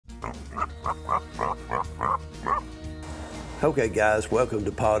Okay guys, welcome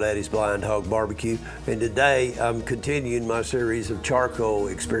to Paw Daddy's Blind Hog Barbecue, and today I'm continuing my series of charcoal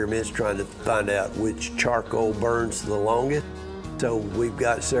experiments trying to find out which charcoal burns the longest. So we've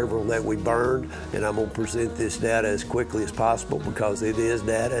got several that we burned, and I'm going to present this data as quickly as possible because it is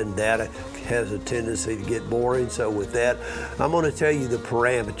data, and data has a tendency to get boring. So with that, I'm going to tell you the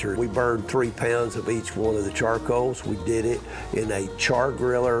parameter. We burned 3 pounds of each one of the charcoals. We did it in a Char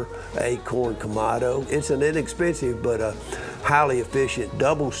Griller Akorn Kamado. It's an inexpensive but a highly efficient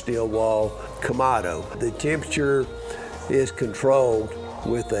double steel wall Kamado. The temperature is controlled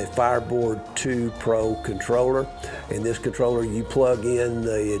with a Fireboard 2 Pro controller. In this controller, you plug in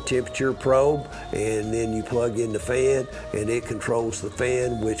the temperature probe, and then you plug in the fan, and it controls the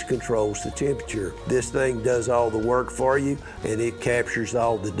fan, which controls the temperature. This thing does all the work for you, and it captures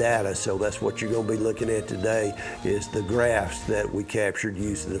all the data. So that's what you're going to be looking at today, is the graphs that we captured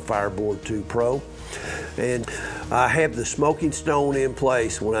using the Fireboard 2 Pro. And I have the smoking stone in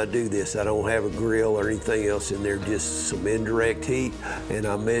place when I do this. I don't have a grill or anything else in there, just some indirect heat, and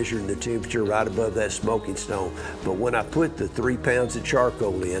I'm measuring the temperature right above that smoking stone. But when I put the 3 pounds of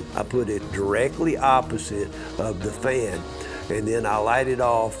charcoal in, I put it directly opposite of the fan, and then I light it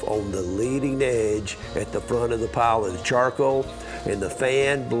off on the leading edge at the front of the pile of the charcoal, and the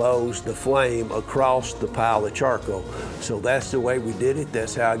fan blows the flame across the pile of charcoal. So that's the way we did it.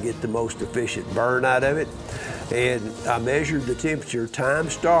 That's how I get the most efficient burn out of it. And I measured the temperature. Time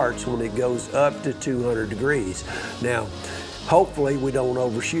starts when it goes up to 200 degrees. Now, hopefully we don't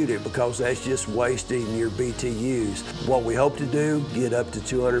overshoot it, because that's just wasting your BTUs. What we hope to do, get up to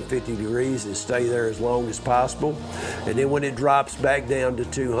 250 degrees and stay there as long as possible. And then when it drops back down to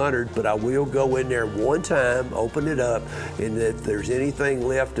 200, but I will go in there one time, open it up, and if there's anything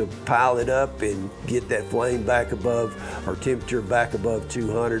left to pile it up and get that flame back above, or temperature back above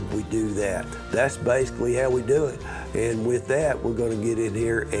 200, we do that. That's basically how we do it. And with that, we're going to get in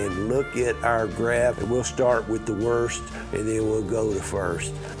here and look at our graph, and we'll start with the worst, and then we'll go to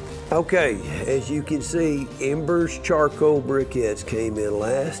first. Okay, as you can see, Ember's charcoal briquettes came in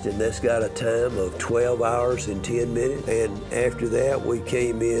last, and that's got a time of 12 hours and 10 minutes. And after that, we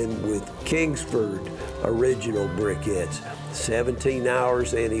came in with Kingsford original briquettes, 17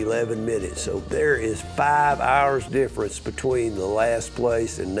 hours and 11 minutes. So there is 5 hours difference between the last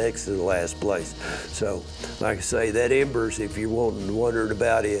place and next to the last place. So like I say, that Ember's, if you're wondering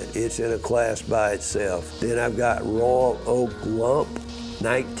about it, it's in a class by itself. Then I've got Royal Oak Lump.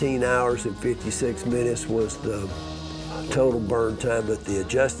 19 hours and 56 minutes was the total burn time, but the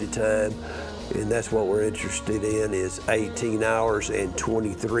adjusted time, and that's what we're interested in, is 18 hours and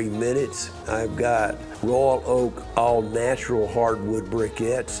 23 minutes. I've got Royal Oak all natural hardwood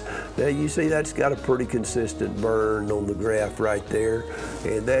briquettes. Now you see that's got a pretty consistent burn on the graph right there,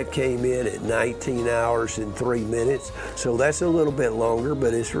 and that came in at 19 hours and 3 minutes. So that's a little bit longer,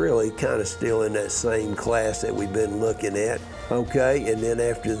 but it's really kind of still in that same class that we've been looking at. Okay, and then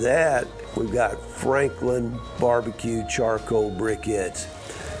after that, we've got Franklin barbecue charcoal briquettes.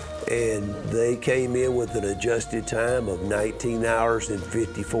 And they came in with an adjusted time of 19 hours and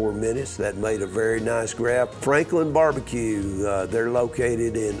 54 minutes. That made a very nice graph. Franklin Barbecue, they're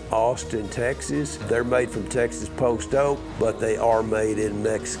located in Austin, Texas. They're made from Texas post oak, but they are made in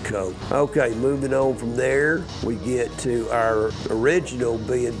Mexico. Okay, moving on from there, we get to our original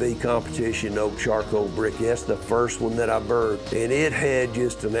B&B Competition Oak Charcoal Briquettes, the first one that I burned. And it had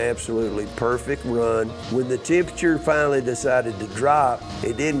just an absolutely perfect run. When the temperature finally decided to drop,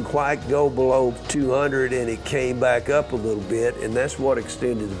 it didn't quite go below 200, and it came back up a little bit, and that's what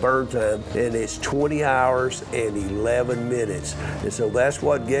extended the burn time, and it's 20 hours and 11 minutes. And so that's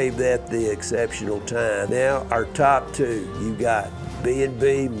what gave that the exceptional time. Now our top two, you got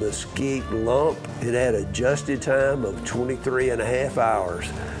B&B Mesquite Lump. It had adjusted time of 23.5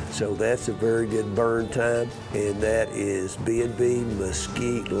 hours. So that's a very good burn time, and that is B&B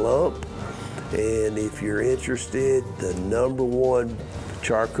Mesquite Lump. And if you're interested, the #1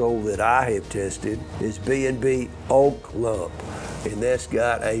 charcoal that I have tested is B&B Oak Lump, and that's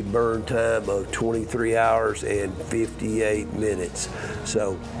got a burn time of 23 hours and 58 minutes.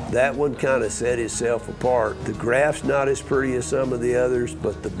 So that one kind of set itself apart. The graph's not as pretty as some of the others,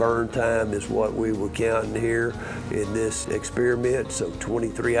 but the burn time is what we were counting here in this experiment. So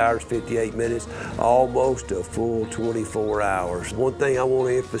 23 hours, 58 minutes, almost a full 24 hours. One thing I want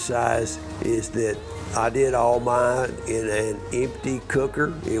to emphasize is that I did all mine in an empty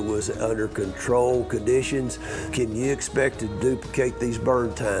cooker. It was under controlled conditions. Can you expect to duplicate these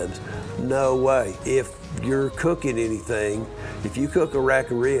burn times? No way. If you're cooking anything, if you cook a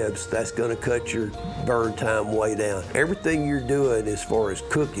rack of ribs, that's gonna cut your burn time way down. Everything you're doing as far as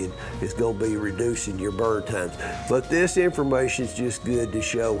cooking is gonna be reducing your burn times. But this information is just good to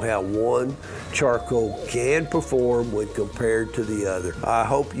show how one charcoal can perform when compared to the other. I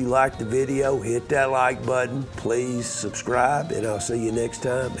hope you liked the video. Hit that like button. Please subscribe, and I'll see you next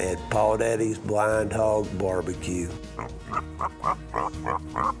time at Paw Daddy's Blind Hog Barbecue.